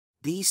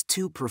These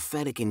two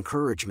prophetic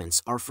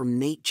encouragements are from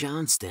Nate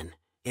Johnston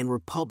and were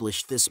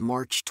published this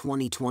March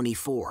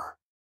 2024.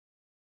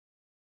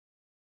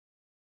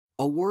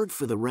 A word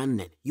for the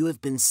remnant: you have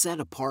been set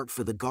apart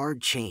for the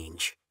guard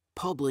change,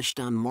 published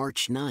on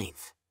March 9,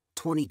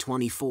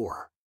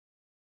 2024.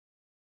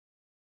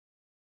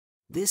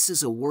 This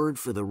is a word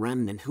for the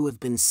remnant who have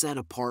been set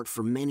apart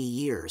for many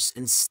years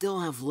and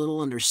still have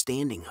little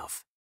understanding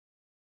of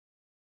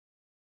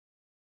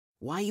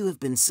why you have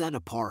been set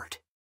apart,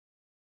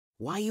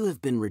 why you have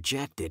been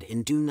rejected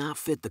and do not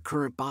fit the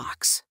current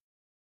box,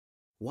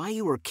 why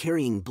you are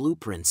carrying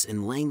blueprints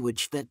and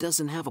language that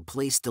doesn't have a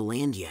place to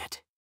land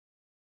yet.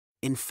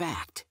 In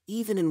fact,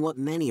 even in what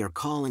many are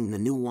calling the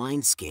new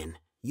wineskin,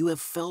 you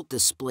have felt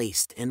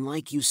displaced and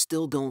like you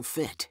still don't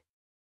fit.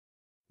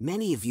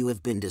 Many of you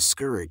have been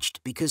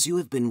discouraged because you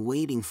have been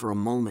waiting for a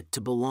moment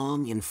to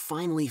belong and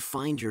finally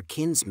find your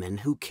kinsmen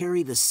who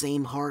carry the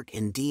same heart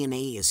and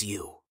DNA as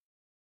you.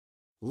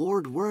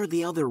 Lord, where are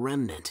the other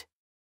remnant?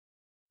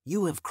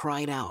 You have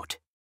cried out.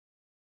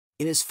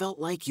 It has felt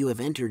like you have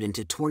entered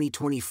into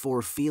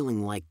 2024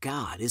 feeling like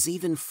God is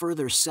even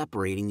further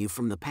separating you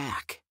from the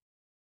pack.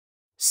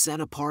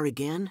 Set apart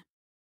again?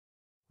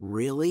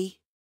 Really?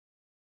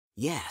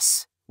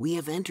 Yes, we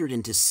have entered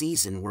into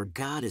season where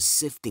God is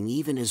sifting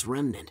even His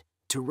remnant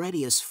to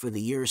ready us for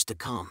the years to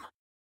come.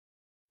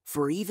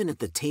 For even at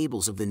the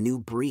tables of the new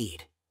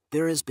breed,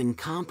 there has been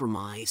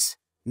compromise,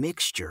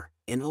 mixture,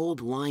 and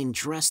old wine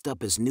dressed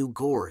up as new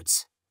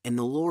gourds, and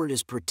the Lord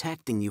is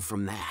protecting you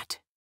from that.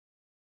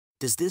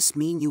 Does this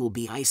mean you will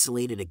be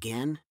isolated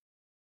again?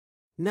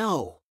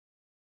 No.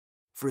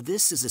 For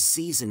this is a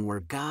season where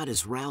God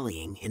is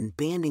rallying and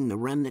banding the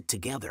remnant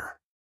together.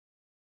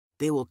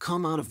 They will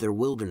come out of their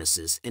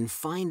wildernesses and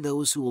find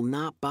those who will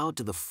not bow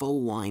to the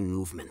faux wine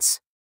movements.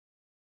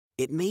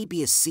 It may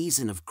be a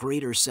season of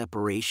greater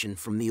separation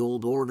from the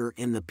old order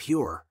and the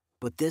pure,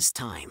 but this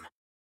time,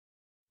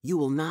 you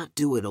will not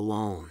do it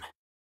alone.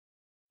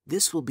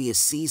 This will be a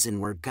season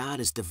where God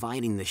is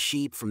dividing the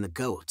sheep from the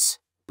goats,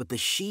 but the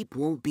sheep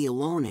won't be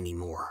alone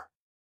anymore.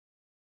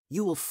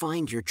 You will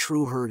find your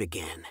true herd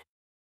again.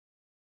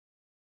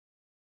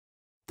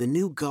 The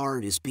new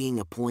guard is being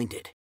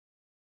appointed.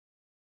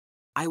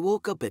 I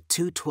woke up at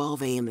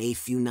 2:12 a.m. a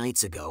few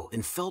nights ago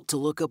and felt to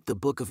look up the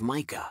book of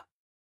Micah.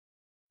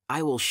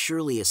 I will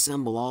surely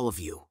assemble all of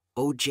you,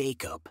 O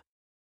Jacob.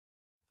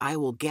 I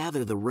will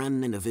gather the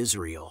remnant of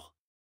Israel.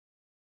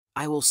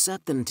 I will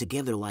set them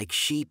together like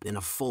sheep in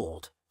a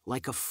fold,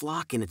 like a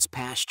flock in its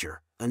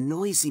pasture, a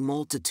noisy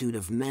multitude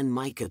of men.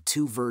 Micah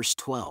 2 verse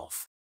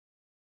 12.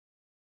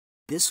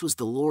 This was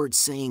the Lord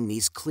saying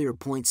these clear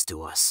points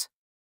to us.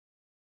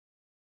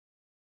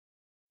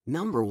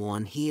 Number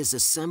 1, He is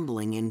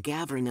assembling and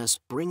gathering us,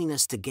 bringing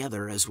us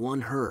together as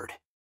one herd.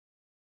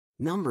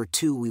 Number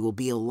 2, we will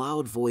be a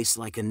loud voice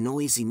like a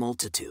noisy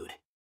multitude.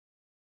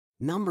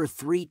 Number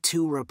 3,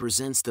 2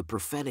 represents the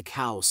prophetic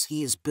house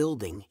He is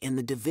building and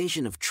the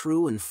division of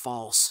true and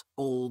false,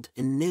 old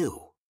and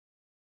new.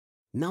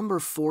 Number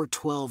 4,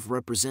 12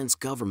 represents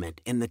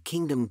government and the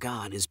kingdom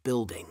God is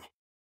building.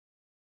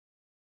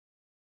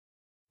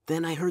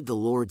 Then I heard the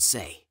Lord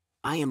say,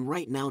 I am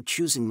right now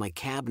choosing my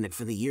cabinet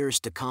for the years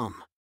to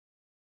come.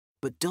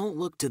 But don't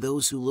look to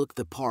those who look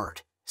the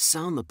part,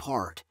 sound the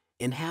part,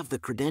 and have the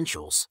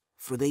credentials,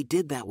 for they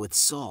did that with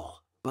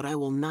Saul, but I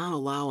will not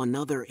allow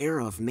another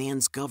era of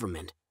man's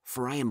government,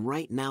 for I am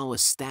right now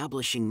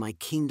establishing my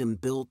kingdom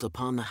built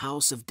upon the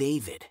house of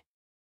David.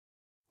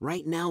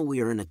 Right now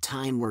we are in a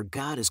time where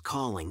God is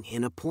calling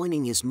and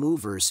appointing His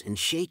movers and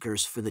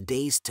shakers for the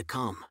days to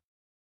come.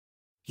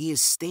 He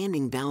is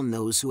standing down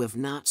those who have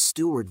not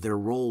stewarded their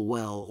role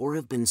well or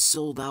have been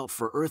sold out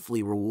for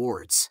earthly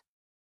rewards.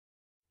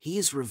 He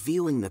is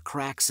revealing the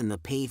cracks in the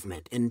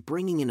pavement and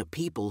bringing in a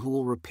people who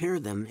will repair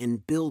them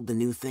and build the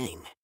new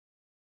thing.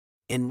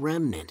 And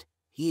remnant,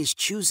 He is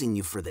choosing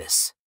you for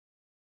this.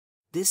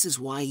 This is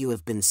why you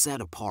have been set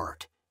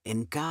apart,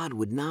 and God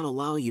would not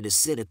allow you to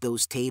sit at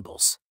those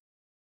tables.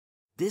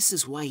 This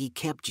is why He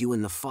kept you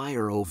in the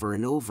fire over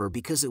and over,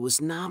 because it was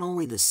not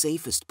only the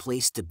safest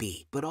place to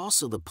be, but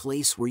also the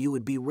place where you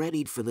would be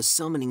readied for the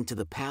summoning to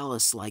the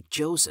palace like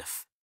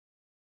Joseph.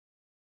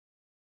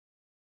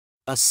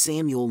 A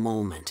Samuel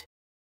moment.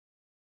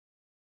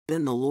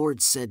 Then the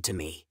Lord said to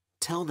me,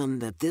 tell them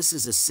that this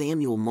is a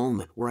Samuel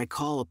moment where I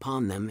call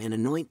upon them and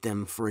anoint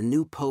them for a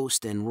new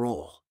post and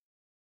role.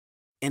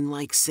 And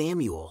like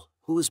Samuel,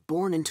 who was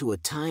born into a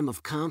time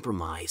of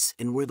compromise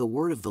and where the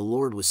word of the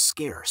Lord was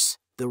scarce,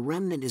 the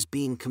remnant is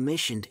being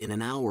commissioned in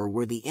an hour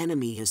where the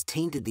enemy has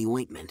tainted the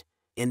ointment,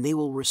 and they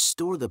will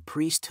restore the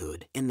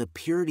priesthood and the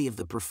purity of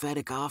the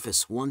prophetic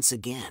office once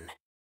again.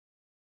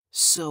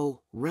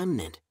 So,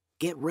 remnant,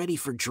 get ready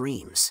for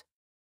dreams.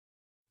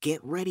 Get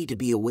ready to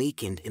be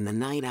awakened in the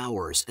night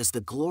hours as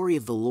the glory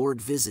of the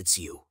Lord visits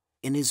you,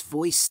 and His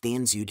voice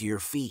stands you to your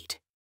feet.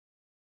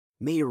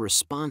 May your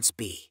response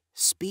be,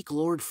 speak,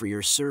 Lord, for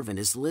your servant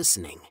is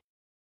listening.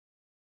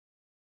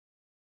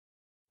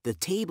 The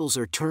Tables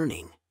Are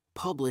Turning,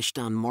 published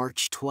on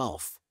March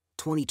 12,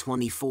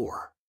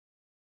 2024.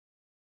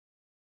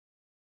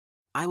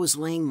 I was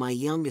laying my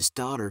youngest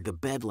daughter to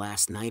bed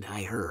last night.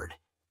 I heard,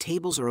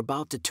 tables are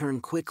about to turn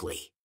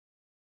quickly.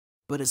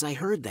 But as I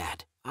heard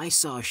that, I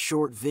saw a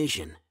short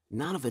vision,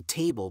 not of a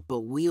table but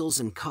wheels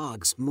and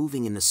cogs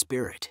moving in the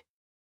spirit.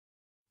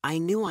 I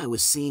knew I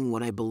was seeing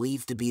what I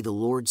believed to be the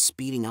Lord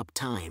speeding up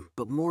time,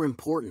 but more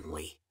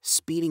importantly,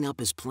 speeding up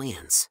His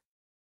plans.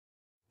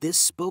 This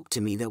spoke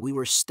to me that we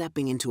were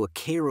stepping into a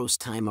Kairos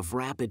time of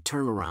rapid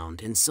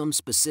turnaround in some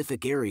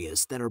specific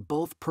areas that are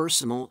both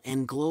personal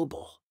and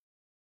global.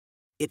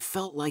 It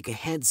felt like a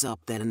heads up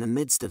that in the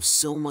midst of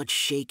so much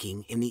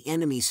shaking in the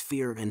enemy's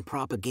fear and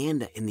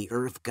propaganda in the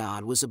earth,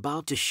 God was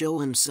about to show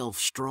Himself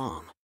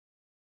strong.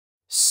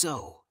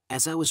 So,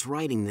 as I was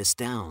writing this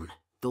down,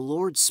 the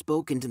Lord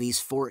spoke into these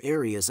 4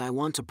 areas I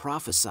want to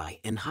prophesy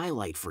and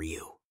highlight for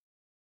you.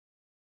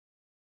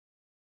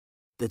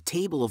 The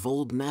table of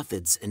old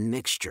methods and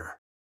mixture.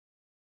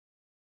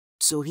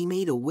 So He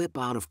made a whip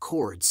out of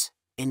cords,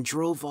 and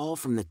drove all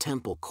from the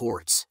temple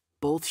courts,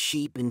 both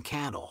sheep and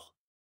cattle.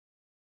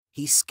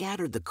 He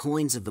scattered the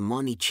coins of the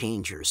money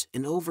changers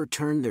and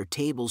overturned their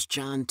tables.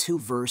 John 2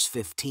 verse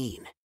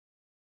 15.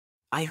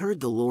 I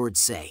heard the Lord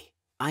say,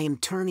 I am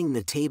turning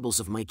the tables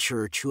of my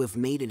church who have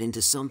made it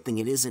into something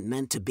it isn't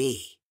meant to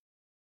be.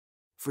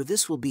 For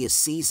this will be a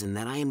season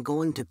that I am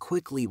going to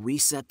quickly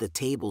reset the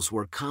tables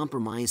where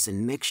compromise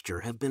and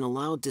mixture have been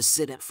allowed to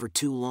sit at for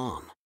too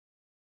long.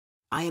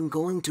 I am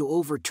going to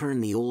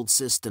overturn the old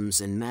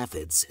systems and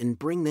methods and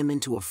bring them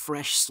into a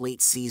fresh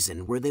slate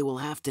season where they will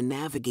have to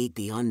navigate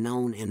the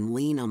unknown and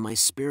lean on my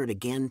Spirit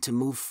again to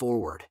move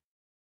forward.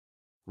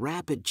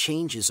 Rapid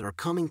changes are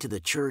coming to the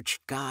church.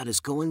 God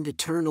is going to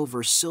turn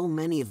over so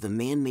many of the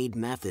man-made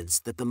methods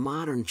that the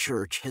modern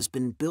church has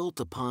been built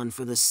upon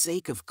for the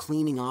sake of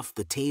cleaning off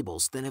the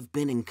tables that have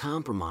been in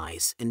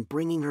compromise and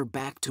bringing her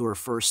back to her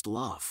first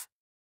love.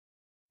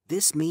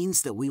 This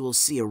means that we will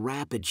see a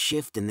rapid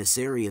shift in this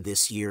area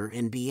this year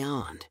and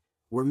beyond,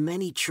 where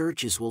many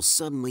churches will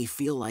suddenly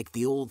feel like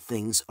the old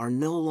things are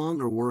no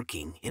longer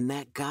working and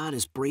that God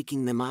is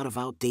breaking them out of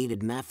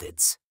outdated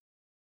methods.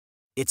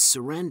 It's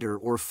surrender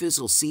or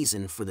fizzle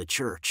season for the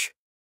church.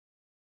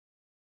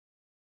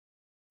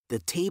 The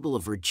table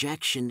of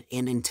rejection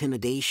and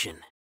intimidation.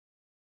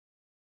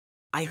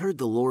 I heard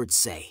the Lord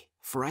say,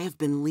 for I have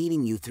been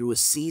leading you through a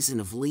season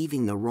of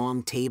leaving the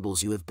wrong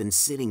tables you have been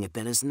sitting at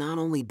that has not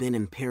only been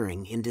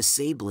impairing and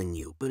disabling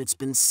you, but it's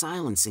been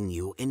silencing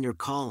you in your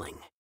calling.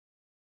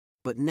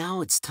 But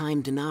now it's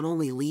time to not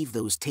only leave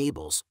those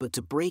tables but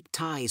to break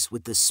ties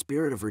with the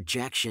spirit of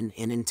rejection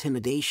and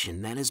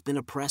intimidation that has been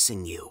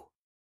oppressing you.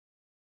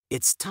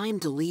 It's time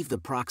to leave the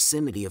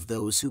proximity of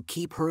those who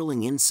keep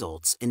hurling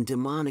insults and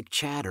demonic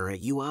chatter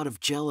at you out of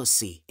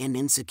jealousy and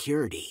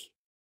insecurity.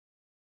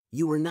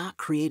 You were not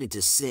created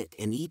to sit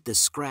and eat the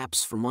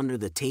scraps from under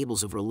the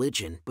tables of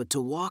religion, but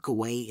to walk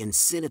away and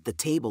sit at the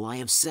table I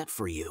have set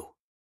for you.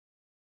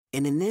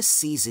 And in this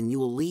season you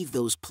will leave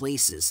those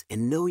places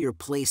and know your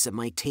place at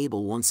my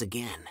table once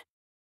again.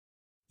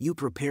 You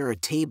prepare a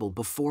table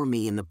before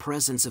me in the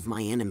presence of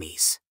my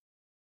enemies.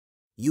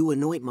 You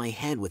anoint my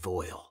head with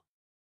oil.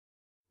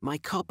 My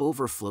cup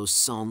overflows.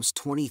 Psalms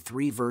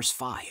 23 verse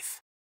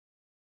 5.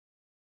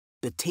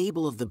 The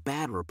table of the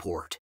bad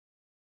report.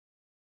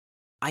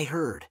 I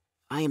heard,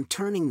 I am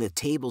turning the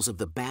tables of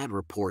the bad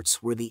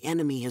reports where the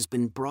enemy has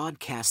been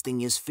broadcasting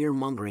his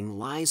fear-mongering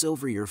lies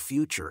over your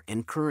future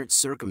and current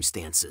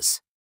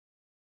circumstances.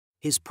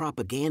 His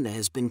propaganda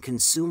has been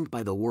consumed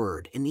by the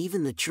word and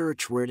even the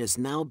church where it has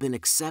now been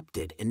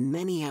accepted, and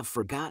many have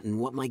forgotten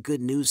what my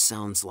good news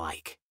sounds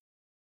like.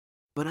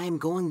 But I am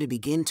going to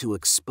begin to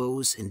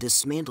expose and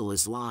dismantle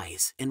his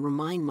lies and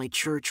remind my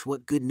church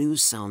what good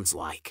news sounds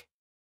like.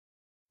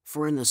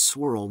 For in the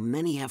swirl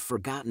many have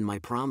forgotten my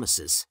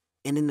promises,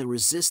 and in the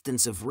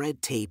resistance of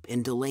red tape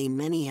and delay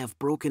many have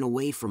broken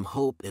away from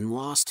hope and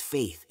lost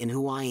faith in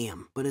who I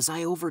am. But as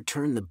I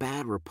overturn the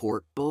bad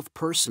report both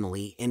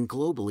personally and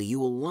globally, you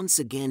will once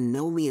again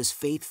know me as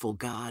faithful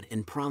God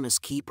and promise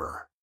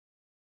keeper.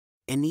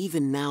 And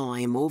even now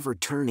I am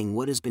overturning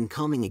what has been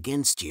coming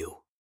against you.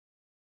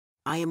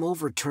 I am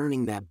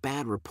overturning that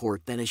bad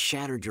report that has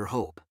shattered your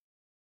hope.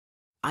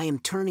 I am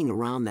turning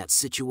around that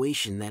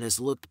situation that has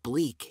looked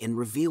bleak and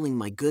revealing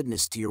my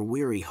goodness to your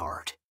weary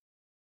heart.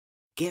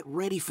 Get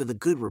ready for the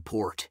good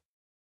report.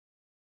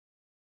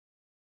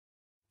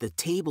 The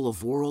table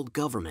of world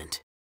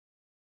government.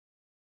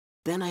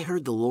 Then I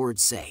heard the Lord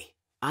say,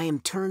 I am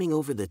turning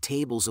over the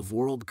tables of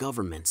world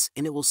governments,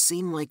 and it will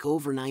seem like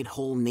overnight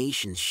whole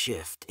nations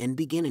shift and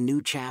begin a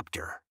new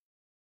chapter.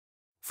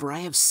 For I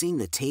have seen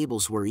the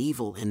tables where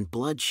evil and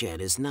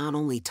bloodshed is not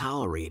only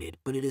tolerated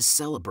but it is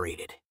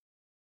celebrated.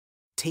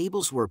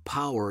 Tables where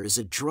power is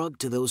a drug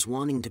to those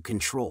wanting to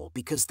control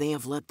because they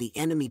have let the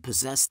enemy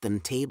possess them.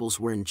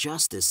 Tables where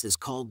injustice is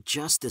called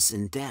justice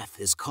and death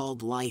is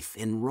called life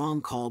and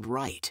wrong called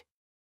right.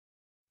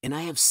 And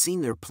I have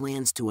seen their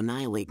plans to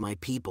annihilate my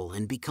people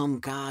and become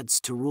gods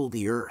to rule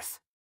the earth.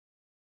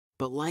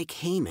 But like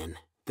Haman,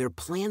 their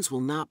plans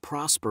will not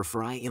prosper,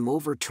 for I am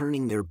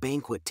overturning their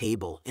banquet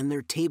table and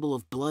their table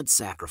of blood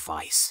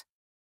sacrifice.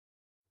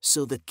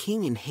 So the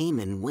king and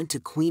Haman went to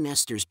Queen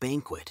Esther's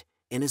banquet,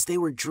 and as they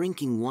were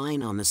drinking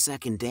wine on the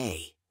second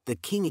day, the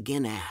king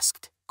again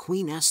asked,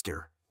 "Queen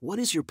Esther, what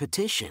is your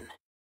petition?"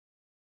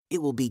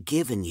 "It will be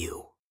given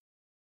you."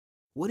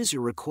 "What is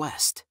your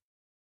request?"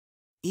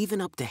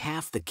 "Even up to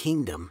half the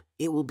kingdom,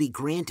 it will be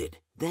granted."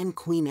 Then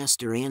Queen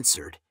Esther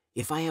answered,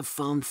 "If I have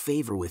found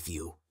favor with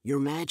you, your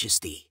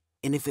majesty,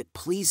 and if it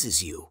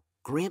pleases you,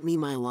 grant me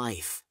my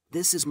life,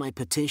 this is my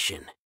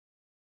petition.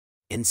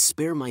 And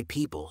spare my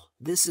people,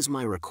 this is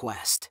my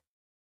request.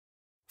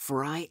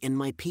 For I and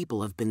my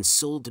people have been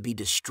sold to be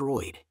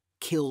destroyed,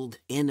 killed,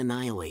 and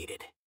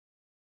annihilated.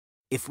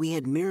 If we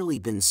had merely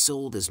been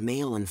sold as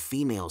male and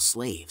female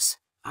slaves,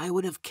 I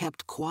would have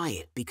kept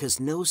quiet because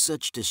no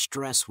such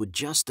distress would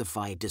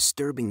justify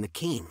disturbing the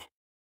king."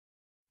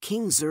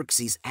 King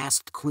Xerxes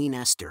asked Queen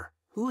Esther,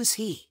 "Who is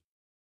he?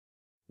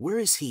 Where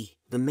is he,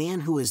 the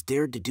man who has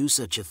dared to do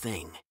such a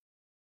thing?"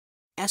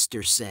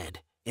 Esther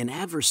said, "An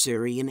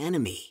adversary and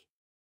enemy.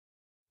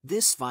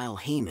 This vile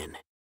Haman."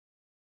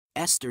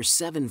 Esther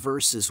 7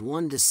 verses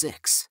 1 to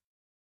 6.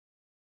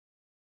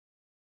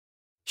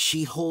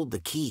 She hold the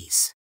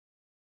keys.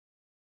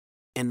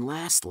 And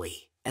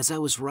lastly, as I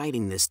was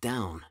writing this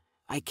down,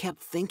 I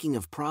kept thinking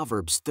of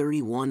Proverbs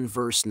 31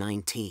 verse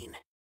 19.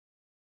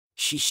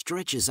 She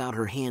stretches out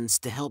her hands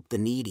to help the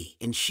needy,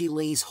 and she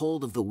lays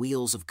hold of the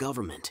wheels of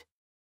government.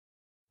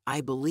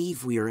 I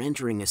believe we are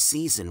entering a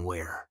season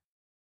where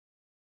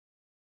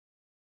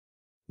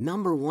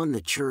Number 1,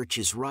 the church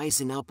is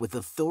rising up with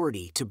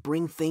authority to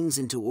bring things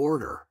into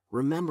order,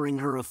 remembering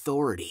her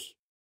authority.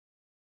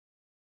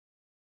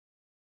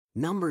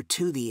 Number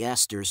 2, the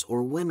Esthers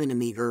or women in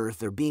the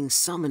earth are being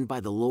summoned by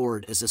the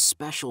Lord as a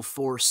special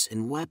force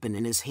and weapon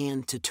in his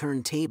hand to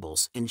turn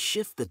tables and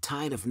shift the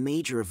tide of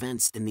major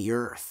events in the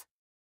earth.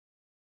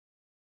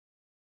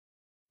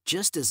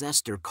 Just as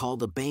Esther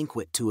called a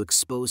banquet to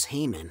expose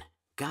Haman,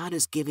 God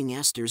is giving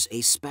Esther's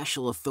a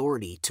special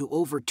authority to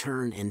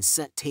overturn and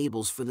set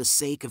tables for the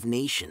sake of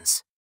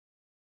nations.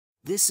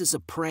 This is a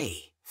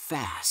pray,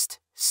 fast,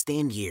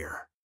 stand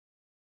year.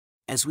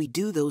 As we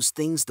do those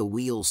things, the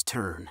wheels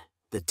turn,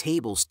 the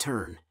tables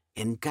turn,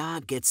 and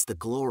God gets the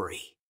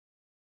glory.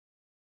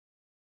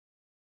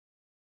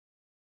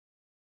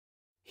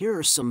 Here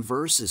are some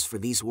verses for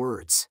these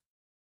words.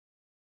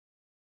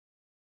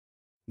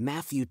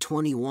 Matthew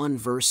 21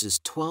 verses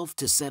 12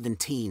 to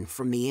 17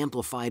 from the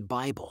Amplified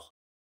Bible.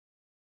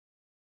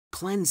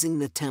 Cleansing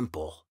the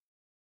temple.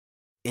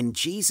 And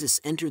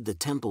Jesus entered the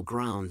temple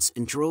grounds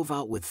and drove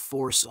out with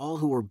force all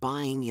who were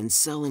buying and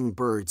selling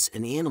birds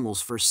and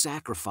animals for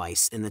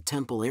sacrifice in the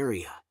temple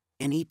area,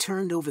 and he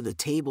turned over the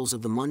tables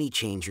of the money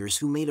changers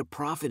who made a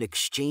profit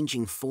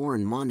exchanging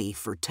foreign money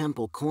for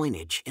temple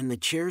coinage and the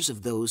chairs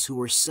of those who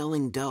were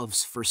selling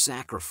doves for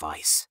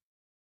sacrifice.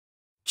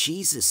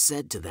 Jesus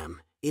said to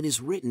them, "It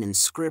is written in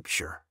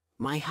Scripture,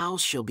 'My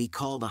house shall be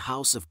called a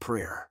house of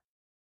prayer.'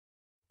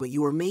 But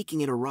you are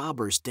making it a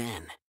robber's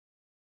den."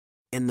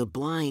 And the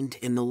blind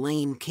and the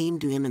lame came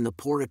to him in the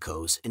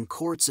porticos and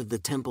courts of the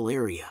temple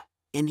area,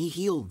 and he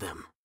healed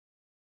them.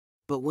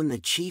 But when the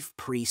chief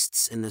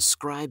priests and the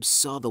scribes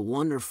saw the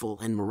wonderful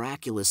and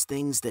miraculous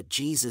things that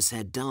Jesus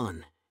had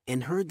done,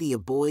 and heard the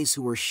boys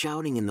who were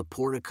shouting in the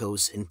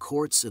porticos and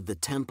courts of the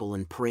temple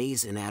in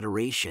praise and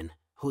adoration,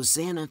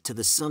 "Hosanna to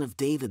the Son of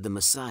David the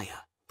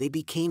Messiah," they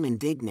became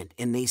indignant,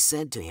 and they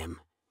said to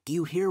him, "Do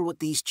you hear what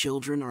these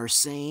children are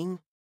saying?"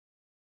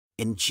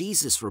 And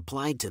Jesus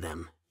replied to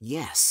them,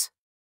 "Yes.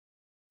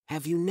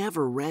 Have you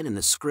never read in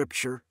the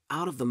Scripture,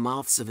 'Out of the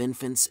mouths of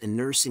infants and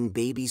nursing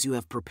babies you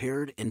have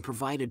prepared and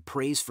provided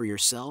praise for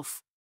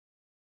yourself'?"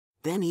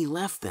 Then he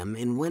left them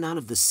and went out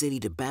of the city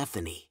to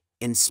Bethany,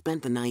 and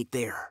spent the night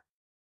there.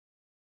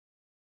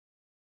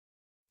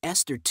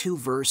 Esther 2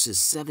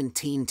 verses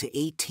 17 to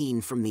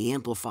 18 from the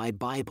Amplified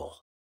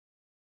Bible.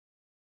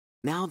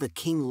 Now the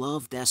king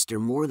loved Esther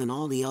more than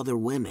all the other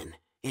women,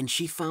 and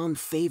she found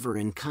favor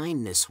and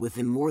kindness with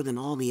him more than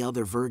all the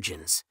other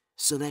virgins,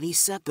 so that he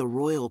set the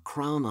royal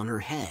crown on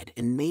her head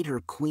and made her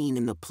queen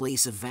in the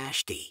place of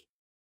Vashti.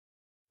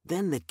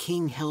 Then the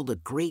king held a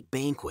great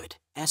banquet,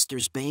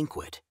 Esther's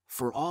banquet,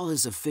 for all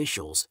his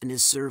officials and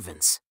his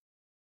servants.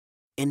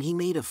 And he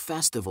made a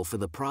festival for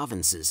the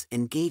provinces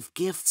and gave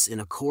gifts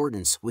in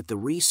accordance with the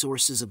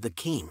resources of the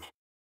king.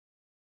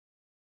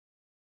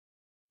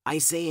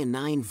 Isaiah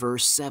 9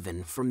 verse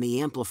 7 from the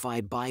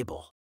Amplified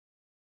Bible.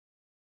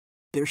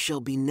 There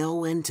shall be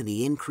no end to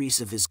the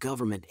increase of his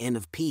government and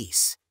of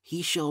peace.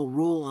 He shall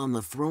rule on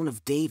the throne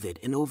of David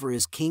and over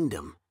his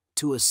kingdom,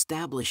 to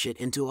establish it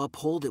and to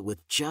uphold it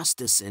with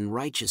justice and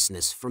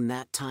righteousness from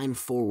that time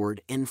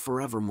forward and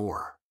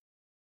forevermore.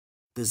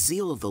 The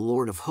zeal of the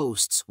Lord of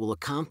hosts will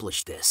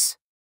accomplish this.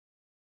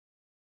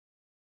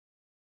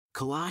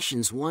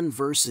 Colossians 1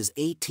 verses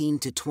 18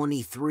 to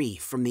 23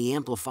 from the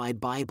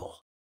Amplified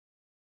Bible.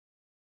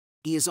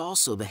 He is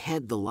also the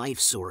head, the life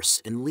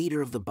source and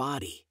leader of the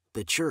body,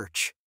 the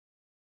church.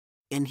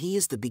 And he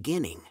is the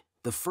beginning,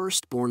 the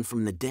firstborn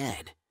from the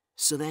dead,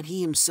 so that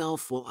he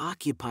himself will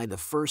occupy the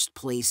first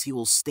place. He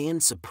will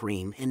stand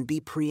supreme and be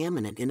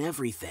preeminent in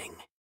everything.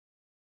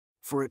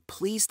 For it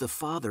pleased the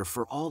Father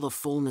for all the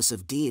fullness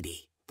of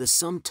deity, the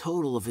sum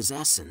total of his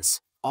essence,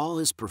 all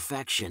his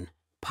perfection,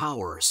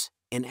 powers,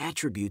 and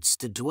attributes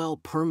to dwell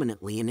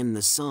permanently in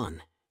the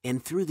Son,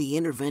 and through the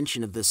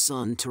intervention of the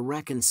Son to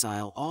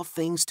reconcile all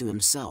things to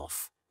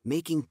himself,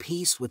 making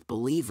peace with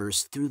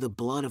believers through the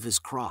blood of his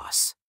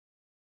cross.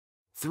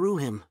 Through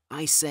him,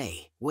 I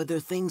say, whether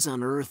things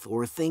on earth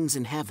or things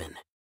in heaven.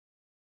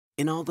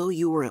 And although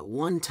you were at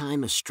one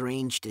time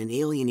estranged and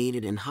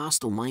alienated and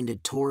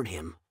hostile-minded toward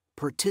him,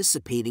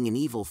 participating in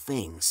evil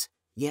things,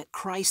 yet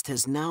Christ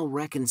has now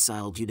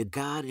reconciled you to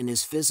God in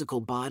his physical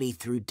body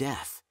through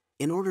death,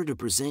 in order to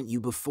present you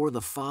before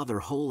the Father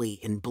holy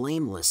and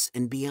blameless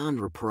and beyond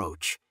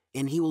reproach,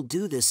 and he will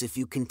do this if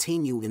you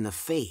continue in the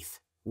faith,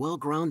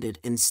 well-grounded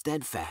and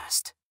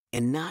steadfast,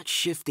 and not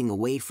shifting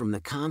away from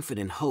the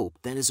confident hope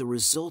that is a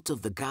result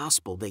of the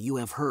gospel that you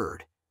have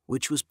heard,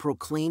 which was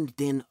proclaimed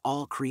in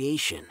all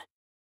creation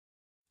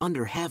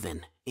under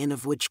heaven, and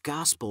of which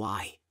gospel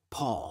I,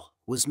 Paul,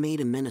 was made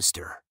a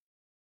minister.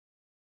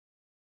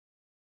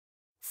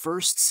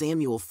 1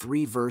 Samuel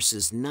 3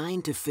 verses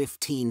 9 to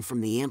 15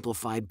 from the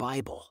Amplified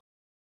Bible.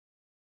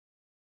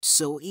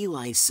 So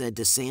Eli said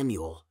to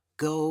Samuel,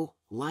 Go,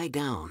 lie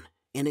down,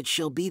 and it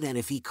shall be that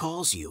if he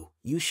calls you,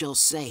 you shall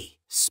say,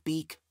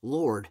 Speak,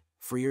 Lord,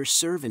 for your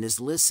servant is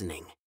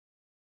listening.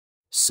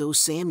 So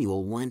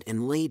Samuel went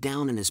and lay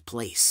down in his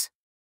place.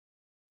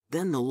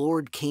 Then the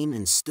Lord came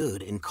and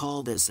stood and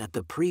called as at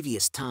the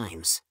previous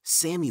times,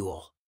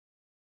 Samuel,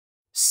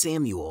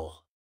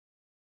 Samuel.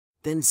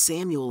 Then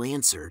Samuel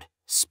answered,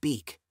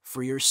 Speak,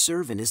 for your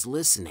servant is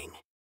listening.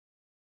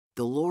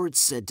 The Lord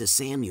said to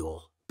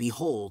Samuel,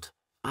 Behold,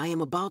 I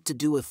am about to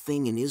do a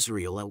thing in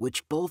Israel at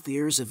which both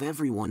ears of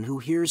everyone who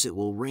hears it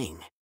will ring.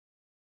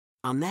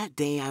 On that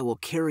day I will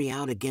carry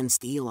out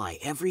against Eli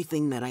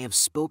everything that I have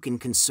spoken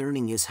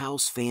concerning his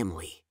house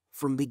family,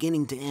 from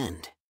beginning to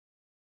end.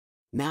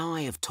 Now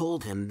I have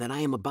told him that I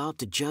am about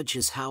to judge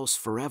his house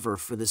forever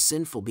for the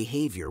sinful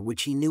behavior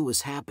which he knew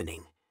was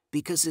happening,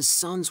 because his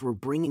sons were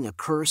bringing a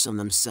curse on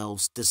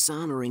themselves,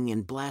 dishonoring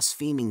and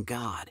blaspheming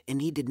God,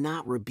 and he did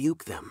not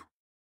rebuke them.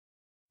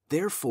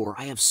 Therefore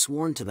I have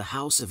sworn to the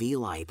house of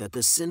Eli that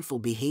the sinful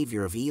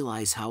behavior of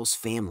Eli's house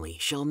family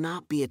shall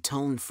not be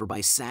atoned for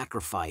by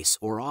sacrifice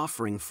or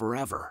offering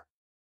forever.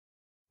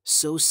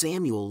 So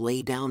Samuel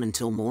lay down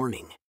until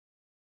morning.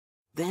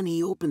 Then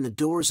he opened the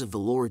doors of the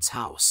Lord's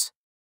house.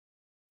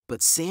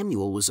 But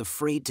Samuel was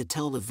afraid to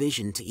tell the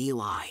vision to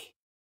Eli.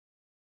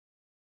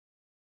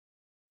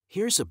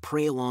 Here's a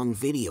pray-along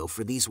video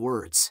for these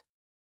words.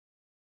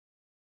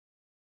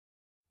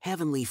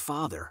 Heavenly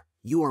Father,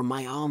 you are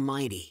my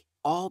almighty,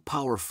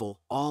 all-powerful,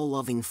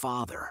 all-loving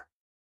Father.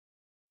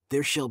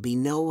 There shall be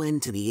no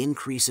end to the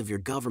increase of your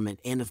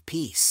government and of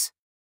peace.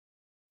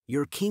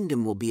 Your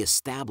kingdom will be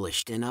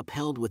established and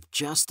upheld with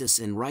justice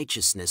and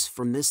righteousness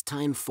from this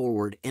time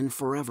forward and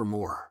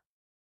forevermore.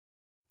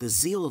 The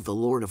zeal of the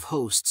Lord of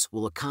hosts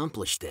will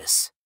accomplish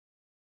this.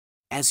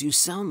 As you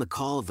sound the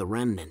call of the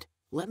remnant,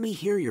 let me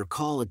hear your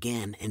call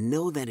again and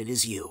know that it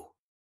is you.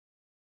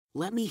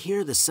 Let me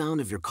hear the sound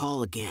of your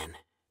call again,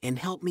 and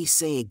help me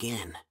say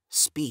again,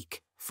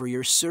 Speak, for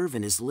your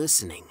servant is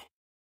listening.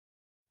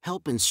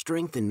 Help and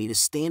strengthen me to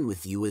stand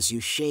with you as you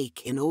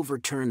shake and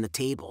overturn the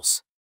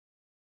tables.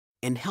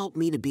 And help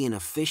me to be an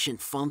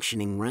efficient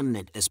functioning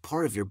remnant as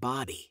part of your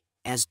body,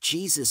 as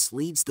Jesus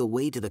leads the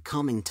way to the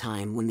coming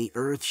time when the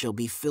earth shall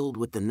be filled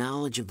with the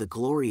knowledge of the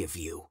glory of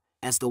you,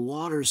 as the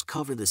waters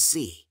cover the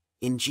sea,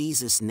 in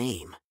Jesus'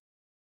 name.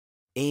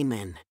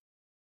 Amen.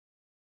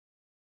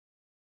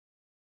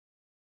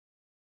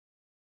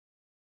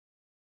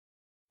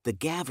 The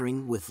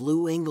Gathering with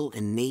Lou Engle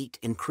and Nate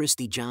and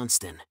Christy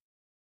Johnston.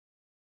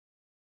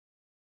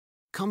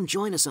 Come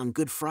join us on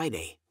Good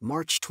Friday,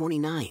 March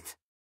 29th,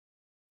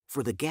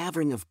 for the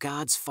gathering of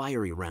God's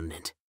fiery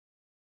remnant.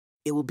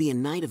 It will be a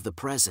night of the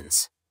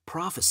presence,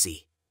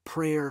 prophecy,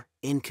 prayer,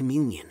 and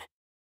communion.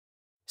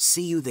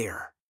 See you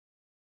there.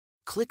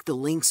 Click the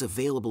links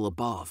available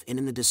above and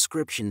in the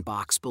description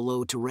box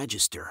below to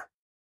register.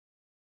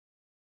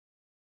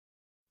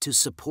 To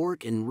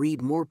support and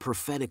read more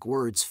prophetic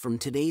words from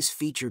today's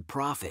featured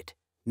prophet,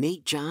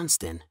 Nate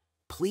Johnston,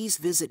 please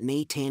visit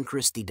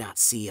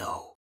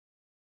nathanchristy.co.